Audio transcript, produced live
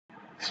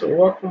So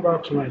welcome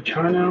back to my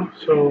channel.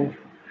 So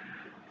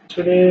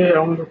today I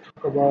want to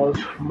talk about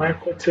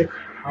MIKROTIK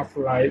hAP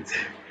Lite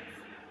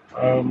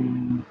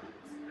um,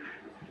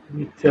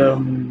 with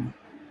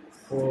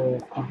for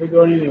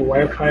configuring a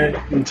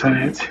Wi-Fi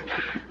internet.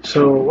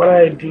 So what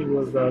I did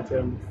was that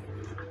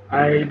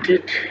I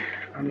did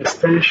an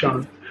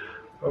extension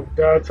of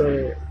that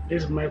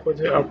this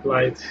MIKROTIK hAP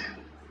Lite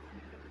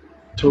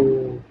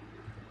to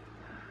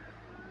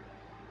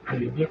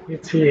an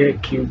Ubiquity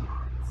AirCube.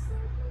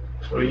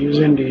 So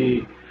using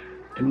the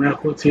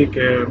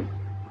MIKROTIK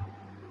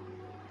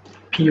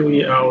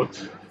PoE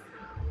out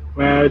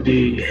via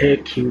the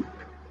AirCube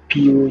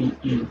PoE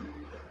in.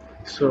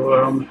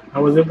 So I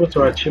was able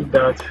to achieve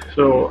that.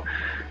 So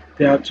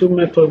there are two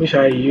methods which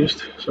I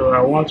used. So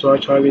I want to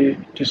actually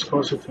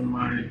discuss it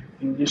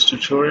in this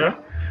tutorial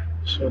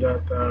so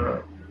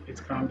that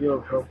it can be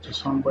of help to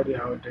somebody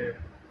out there.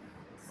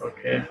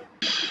 Okay,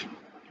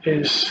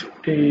 is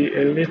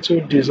a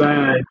little design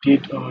I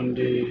did on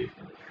the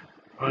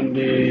on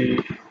the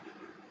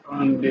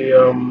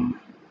um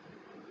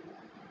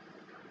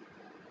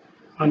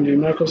on the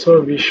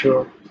Microsoft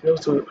Visual,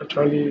 just to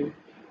actually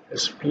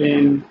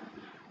explain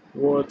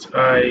what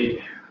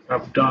I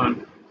have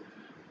done.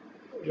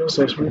 Just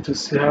explain to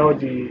see how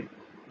the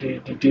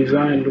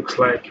design looks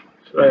like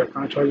so I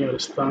can actually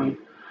understand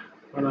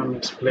what I'm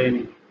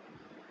explaining.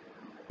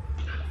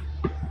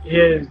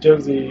 Here is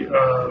just the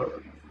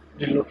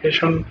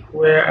location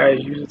where I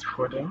use it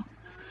for them.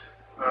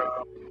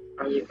 Um,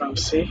 as you can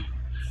see,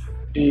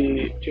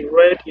 the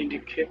red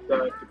indicates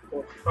that the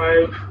port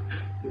 5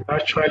 is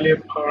actually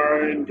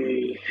powering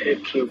the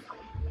head cube,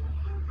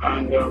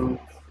 and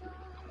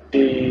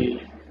the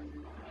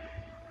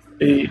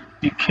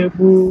the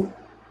cable,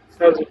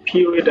 that's the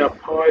PoE that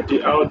powered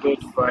the outdoor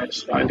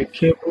device, and the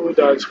cable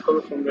that is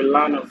coming from the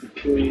LAN of the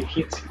PoE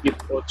hits the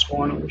port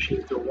 1, which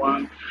is the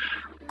one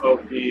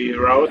of the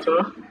router,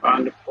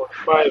 and the port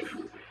 5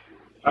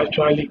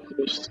 actually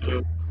goes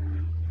to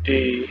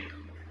the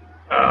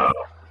uh,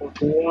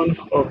 port 1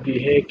 of the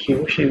hair key,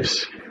 which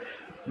is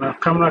my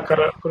camera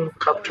couldn't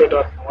capture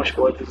that much,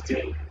 but it's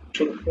the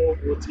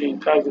 24-volt in,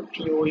 that's the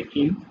PoE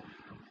in.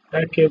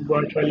 That cable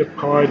actually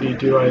power the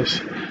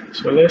device.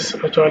 So let's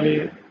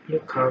actually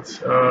look at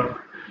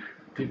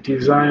the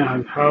design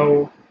and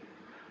how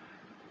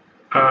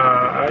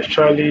I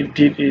actually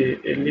did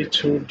a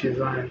little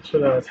design so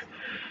that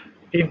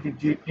if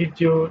the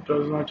video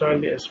doesn't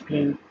actually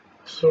explain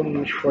so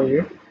much for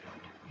you,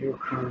 you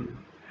can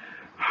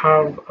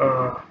have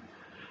a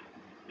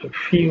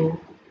feel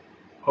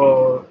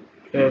or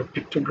a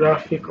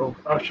pictographic of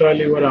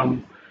actually what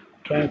I'm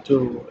trying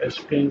to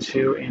explain to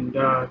you in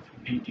that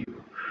video.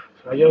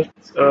 So I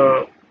just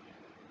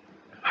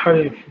had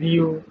a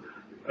view,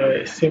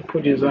 a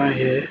simple design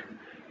here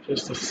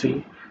just to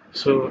see.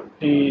 So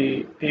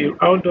the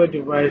outdoor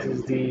device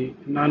is the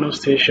nano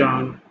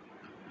station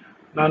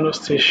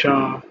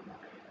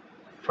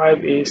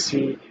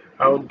 5AC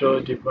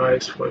outdoor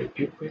device for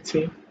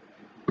Ubiquity,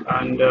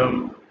 and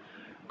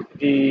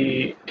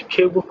the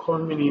cable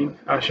coming in,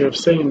 as you have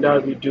seen in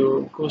that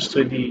video, goes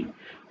to the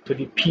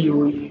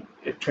PoE,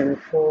 a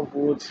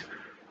 24-volt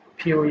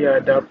PoE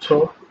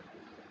adapter.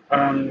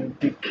 And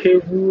the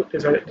cable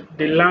is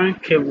the LAN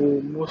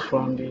cable moves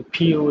from the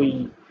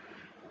PoE,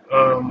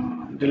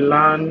 the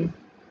LAN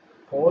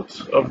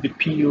port of the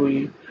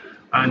PoE,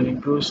 and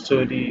it goes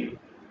to the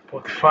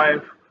port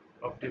 5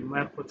 of the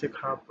MIKROTIK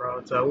hAP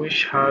router,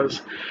 which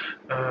has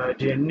the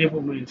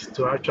enablement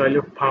to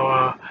actually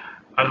power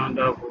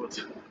another board.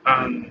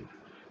 And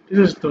this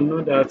is to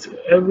know that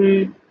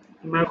every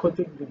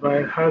MIKROTIK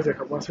device has a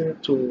capacity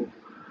to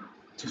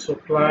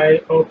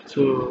supply up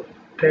to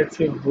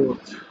 30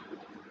 volts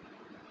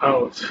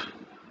out,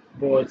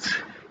 but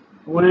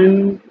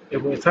when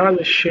it has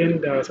a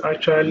chain that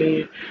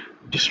actually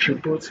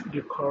distributes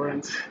the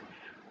current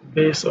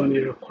based on the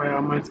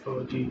requirement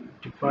of the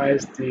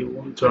device they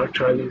want to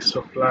actually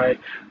supply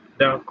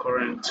that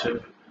current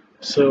to.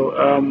 So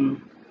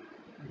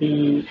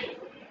the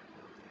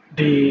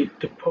the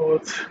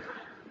port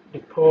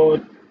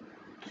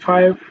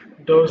 5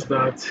 does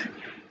that.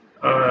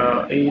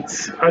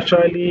 It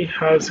actually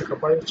has a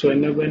capacity to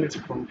enable it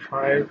from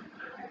 5,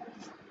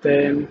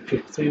 10,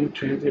 15,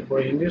 20,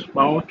 but in this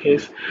my own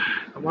case,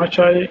 I'm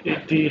actually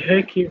the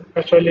hair key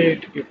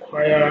actually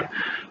require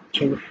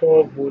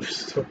 24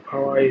 volts to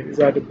power it. Is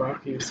at the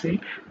back, you see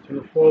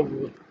 24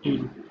 volt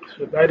in.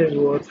 So that is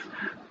what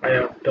I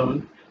have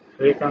done.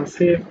 So you can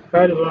see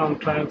that is what I'm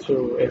trying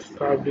to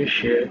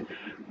establish here,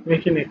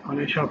 making a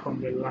connection from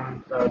the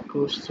LAN that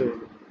goes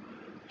to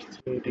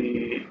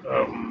the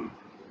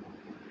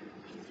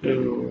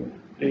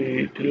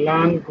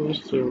LAN goes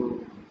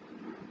to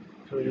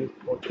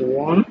port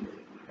 1,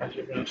 as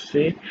you can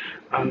see,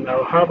 and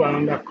I'll have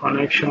another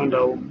connection that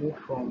will move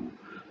from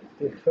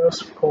the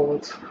first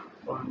port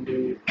on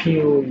the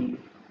PoE,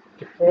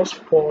 the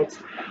first port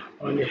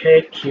on the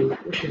head cube,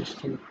 which is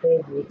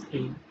 24 volt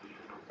in,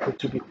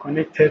 to be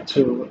connected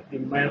to the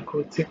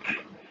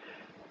MIKROTIK,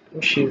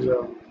 which is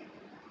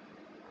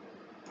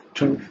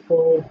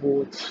 24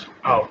 volts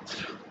out.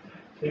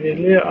 If you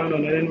lay on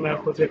any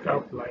MIKROTIK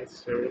hAP Lite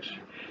series, you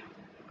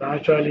can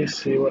actually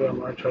see what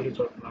I'm actually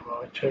talking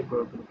about. Check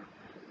Google.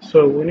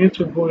 So we need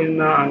to go in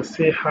now and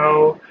see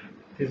how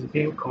it is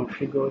being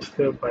configured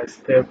step by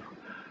step.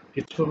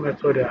 The two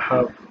methods I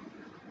have.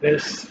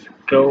 Let's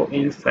go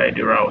inside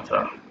the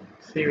router.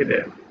 See you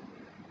there.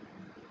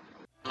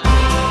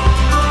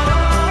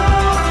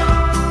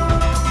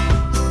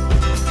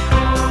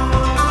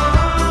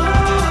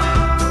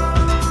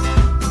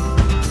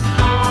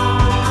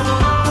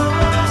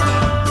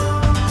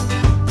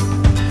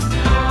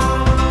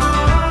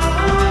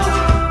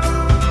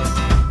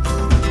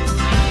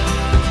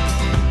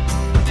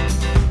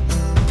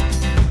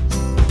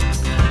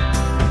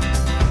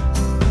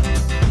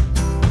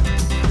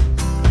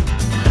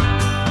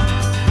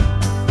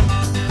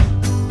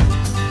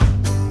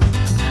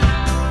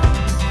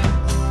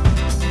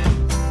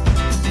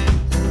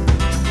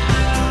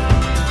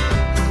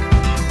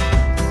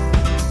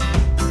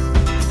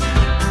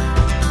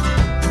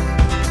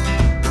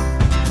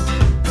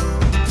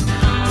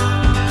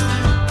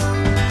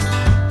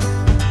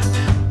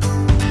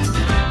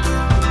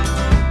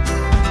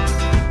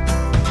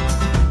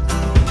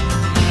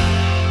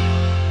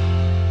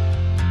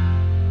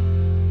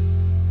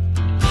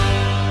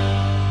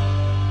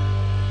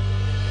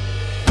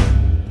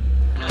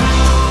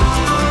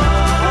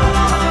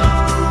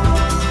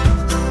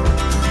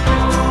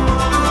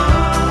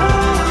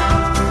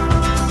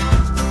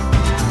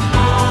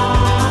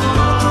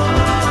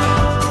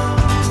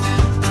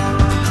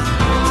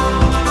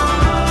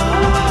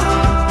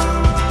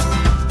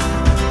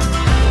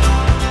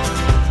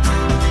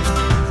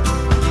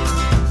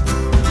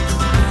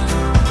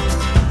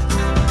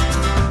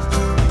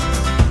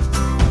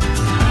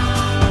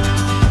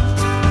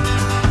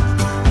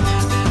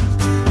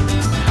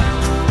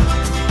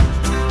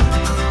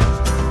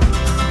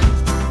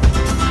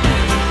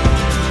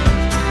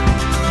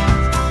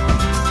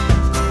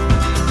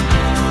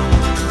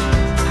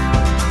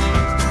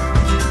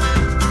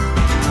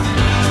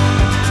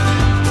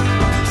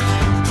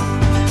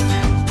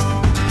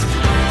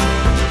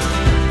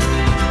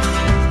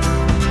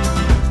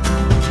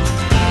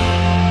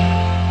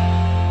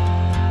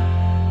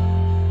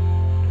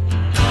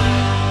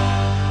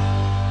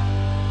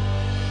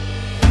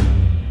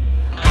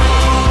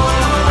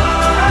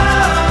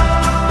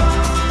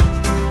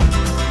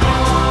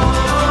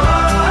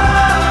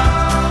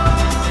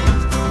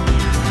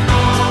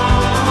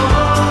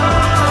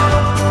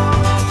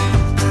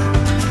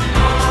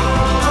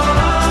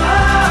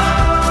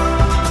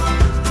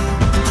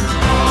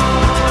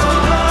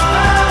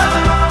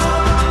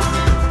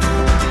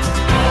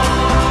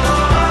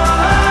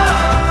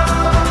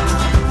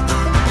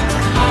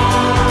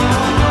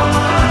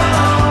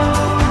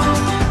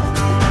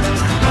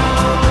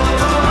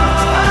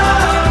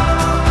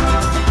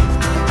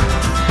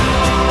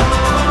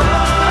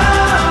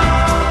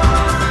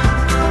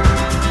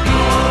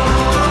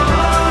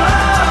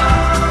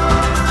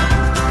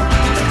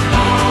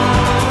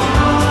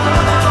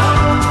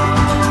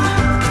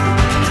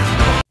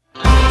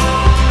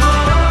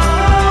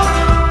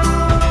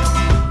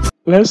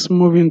 Let's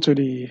move into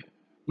the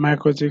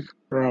MIKROTIK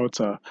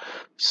router.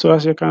 So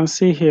as you can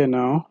see here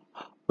now,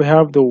 we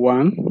have the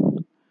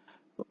one,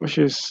 which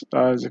is,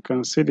 as you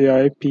can see,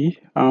 the IP,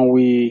 and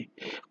we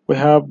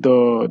have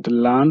the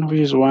LAN, which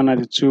is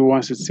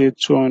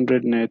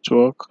 192.168.200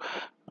 network.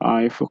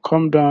 If you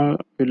come down,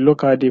 we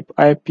look at the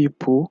IP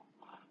pool.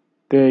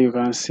 There you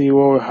can see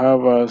what we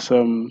have as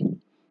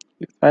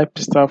IP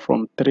start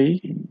from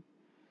 3,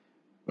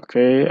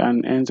 okay,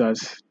 and ends at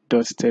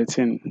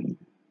 .13,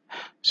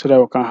 so that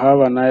we can have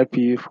an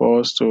IP for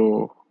us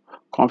to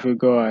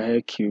configure our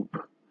AirCube.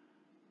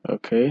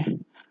 Okay,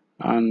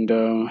 and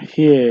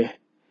here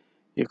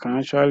you can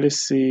actually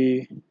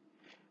see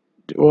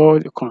all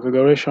the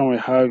configuration we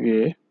have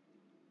here.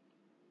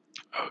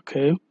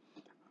 Okay,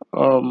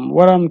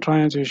 what I'm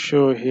trying to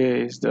show here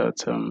is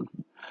that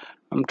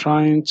I'm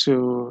trying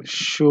to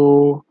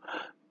show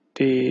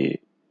the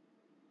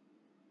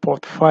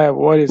port 5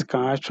 what it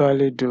can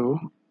actually do.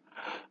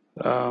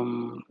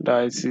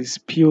 That it is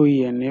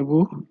PoE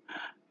enable.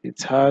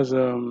 It has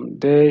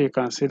there you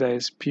can see that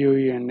it's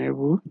PoE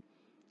enable,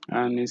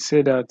 and it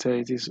said that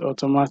it is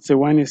automatic.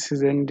 When it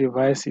sees any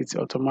device, it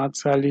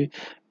automatically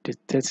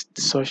detects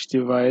such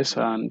device,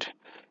 and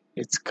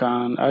it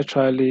can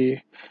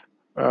actually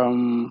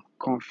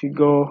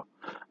configure,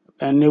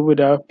 enable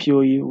that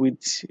PoE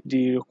with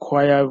the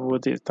required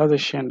voltage. That's a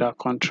chain that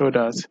controls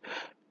that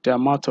the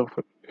amount of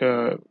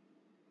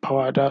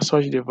power that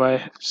such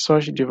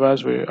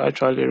device will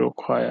actually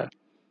require.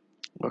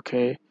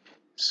 Okay,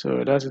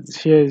 so that's it.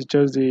 Here is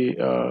just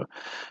the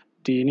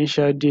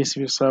initial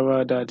DHCP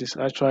server that is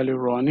actually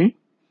running.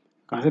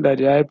 You can see that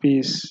the IP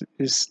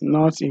is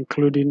not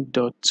including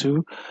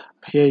 .2.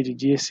 Here is the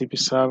DHCP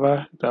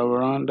server that will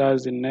run.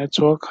 That's the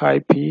network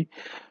IP.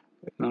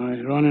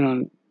 Running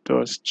on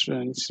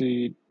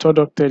 .20. Third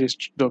octet is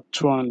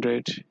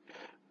 .200,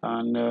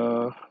 and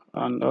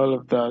all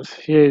of that.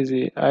 Here is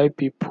the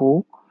IP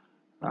pool,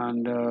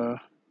 and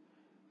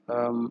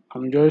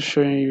I'm just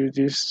showing you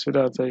this so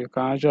that you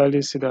can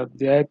actually see that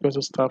the IP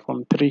also start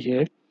from 3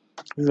 here.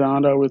 This is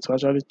another way to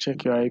actually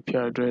check your IP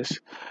address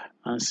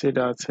and see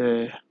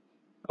that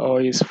all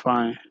is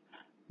fine.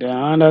 Then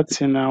another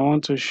thing I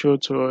want to show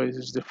to us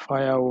is the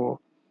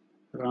firewall.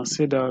 You can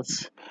see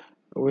that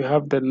we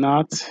have the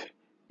NAT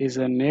is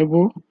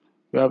enabled,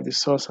 we have the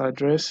source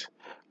address,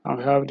 and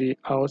we have the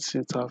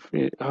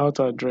out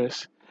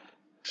address.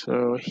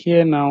 So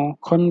here now,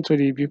 coming to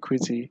the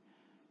Ubiquity,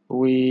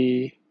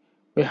 we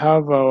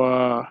have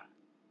our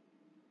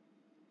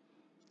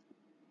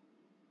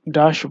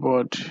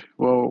dashboard.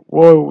 Well,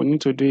 what we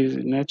need to do is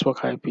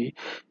network IP.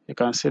 You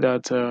can see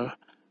that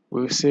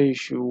we say you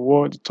should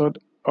what the third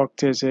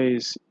octet here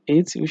is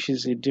 8, which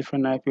is a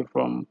different IP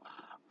from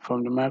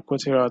the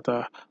MIKROTIK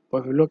router. But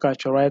if you look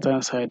at your right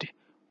hand side,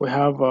 we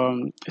have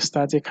a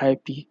static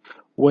IP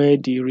where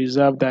the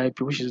reserved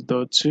IP, which is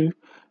 .2,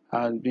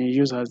 has been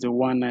used as the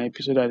one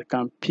IP so that it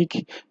can pick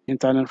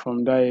internet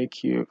from that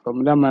AQ,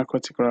 from that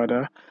MIKROTIK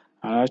router,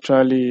 and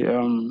actually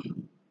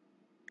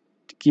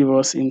give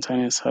us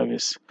internet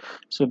service.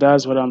 So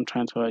that's what I'm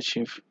trying to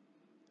achieve.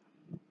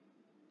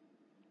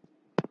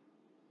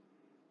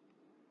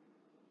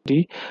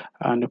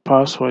 And the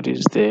password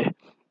is there,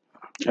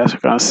 as you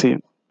can see.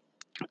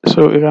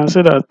 So you can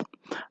see that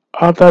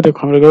after the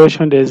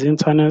configuration there's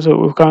internet, so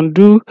we can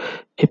do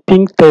a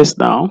ping test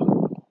now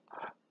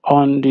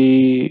on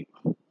the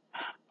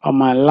on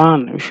my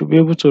LAN. We should be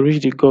able to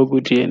reach the Google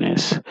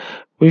DNS,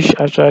 which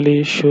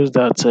actually shows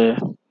that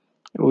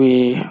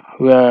we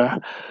we are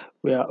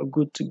we are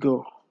good to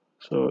go.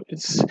 So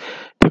it's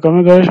the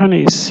configuration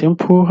is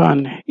simple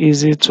and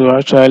easy to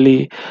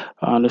actually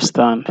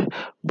understand.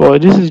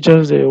 But this is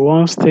just the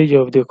one stage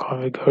of the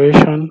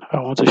configuration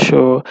I want to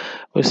show.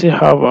 We still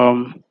have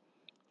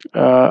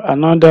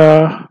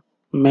another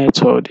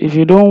method. If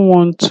you don't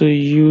want to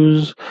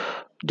use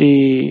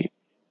the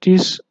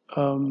this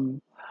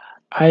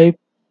I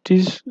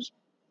this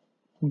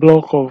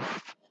block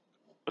of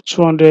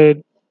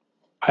 200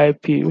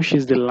 IP, which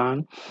is the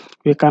LAN,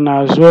 we can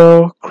as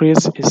well create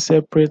a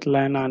separate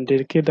line and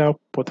dedicate that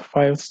port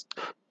 5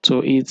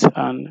 to it,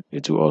 and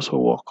it will also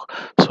work.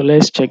 So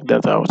let's check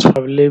that out.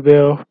 I've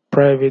labeled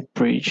private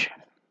bridge.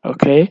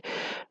 Okay.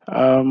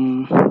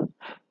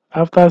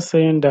 After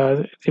saying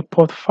that, the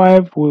port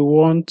 5 we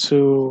want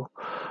to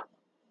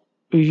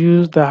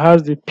use that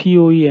has the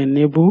PoE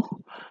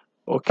enable.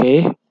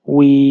 Okay,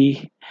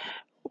 we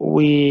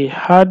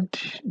had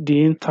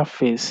the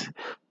interface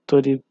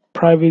to the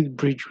private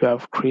bridge we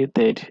have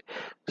created.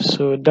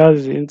 So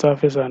that's the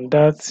interface, and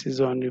that is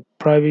on the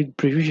private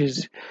bridge, which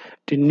is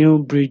the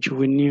new bridge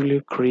we newly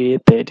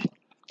created.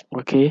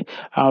 Okay,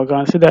 and we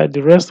can see that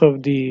the rest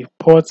of the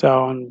ports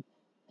are on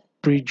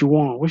bridge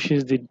 1, which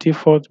is the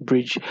default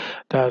bridge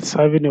that's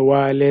having a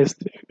wireless.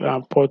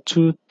 Port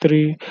 2,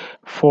 3,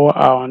 4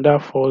 are on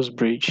that first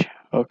bridge.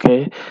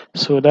 Okay,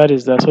 so that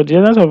is that. So the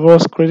essence of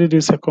us creating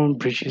this second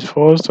bridge is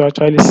for us to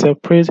actually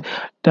separate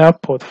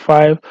that port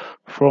 5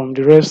 from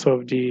the rest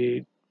of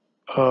the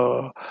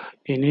uh,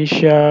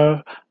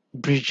 initial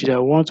bridge that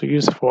we want to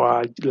use for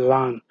our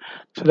LAN,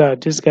 so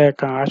that this guy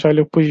can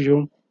actually push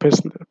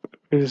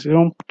his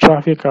own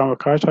traffic, and we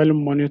can actually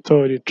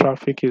monitor the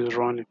traffic is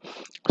running.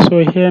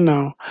 So here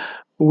now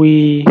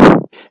we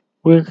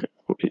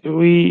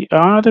we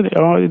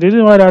the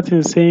reason why that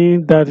is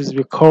saying that is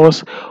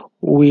because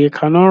we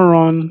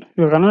cannot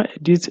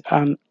edit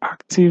an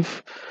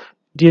active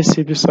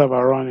DHCP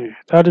server running.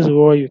 That is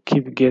what you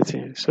keep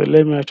getting. So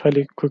let me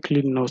actually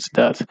quickly note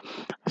that.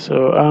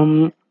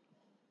 So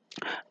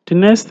the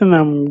next thing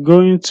I'm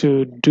going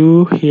to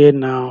do here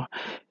now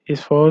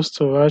is for us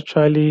to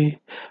actually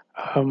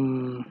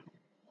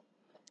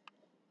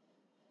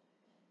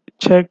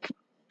check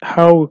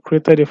how we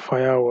created a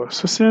firewall.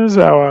 So since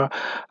our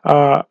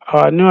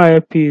new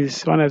IP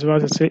is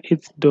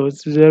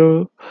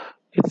 8.0.8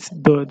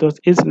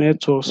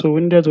 network, so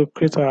we needed to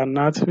create our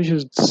NAT, which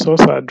is the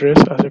source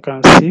address, as you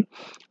can see,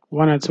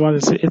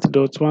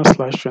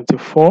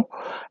 192.168.1/24,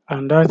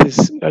 and that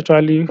is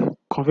actually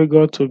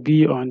configured to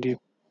be on the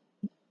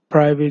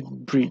private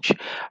bridge.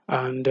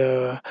 And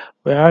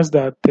we ask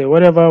that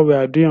whatever we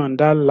are doing on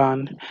that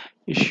LAN,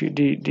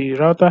 the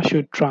router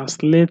should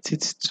translate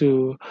it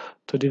to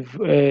the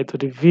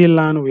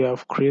VLAN we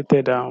have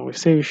created, and we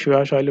say we should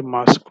actually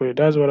masquerade.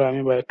 That's what I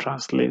mean by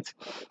translate.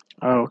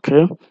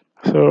 Okay,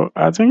 so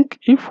I think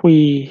if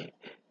we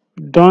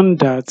done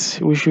that,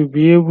 we should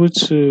be able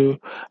to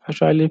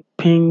actually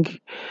ping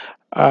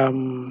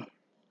um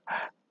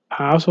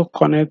and also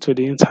connect to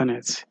the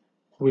internet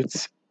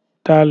with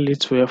that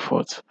little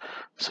effort.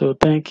 So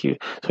thank you.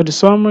 So the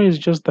summary is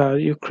just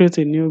that you create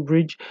a new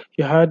bridge,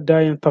 you add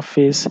that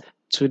interface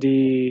to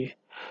the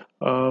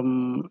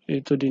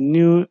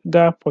new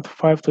that port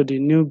 5 to the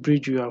new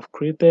bridge you have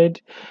created.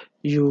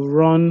 You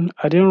run,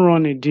 I didn't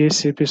run a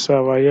DHCP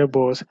server here,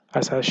 but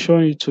as I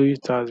shown you to,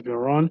 it has been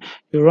run.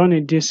 You run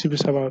a DHCP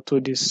server to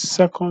the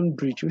second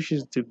bridge, which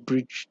is the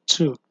bridge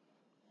 2,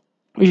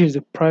 which is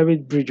the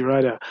private bridge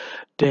rather.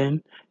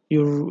 Then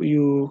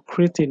you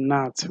create a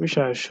NAT, which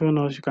has shown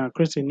us you can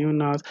create a new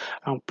NAT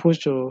and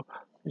post your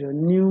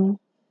new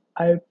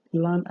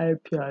LAN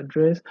IP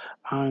address,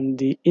 and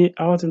the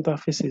out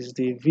interface is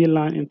the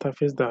VLAN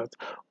interface that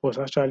was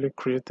actually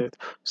created.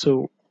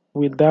 So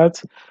with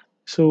that,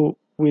 you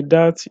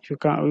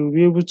will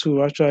be able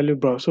to actually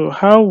browse. So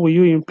how will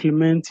you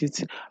implement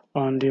it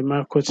on the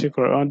MIKROTIK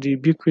or on the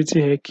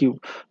Ubiquity hAP?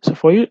 So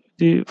for you,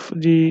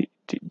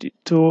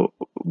 to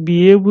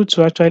be able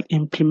to actually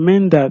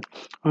implement that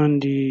on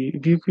the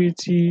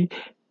Ubiquity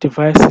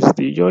devices,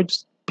 you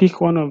just pick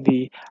one of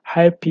the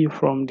IP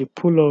from the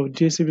pool of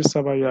DHCP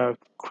server you have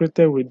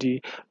created with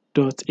the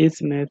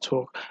 .8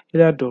 network.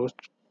 Either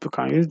you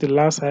can use the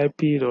last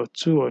IP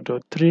 .2 or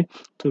 .3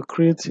 to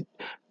create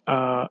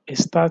a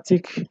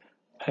static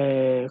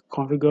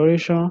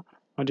configuration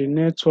on the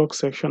network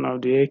section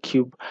of the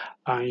hAP,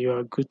 and you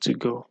are good to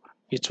go.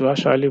 It will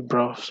actually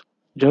browse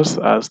just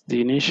as the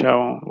initial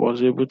one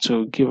was able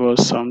to give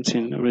us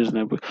something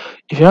reasonable.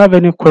 If you have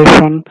any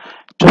question,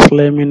 just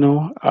let me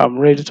know. I'm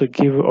ready to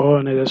give you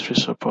all necessary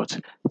support.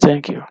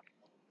 Thank you.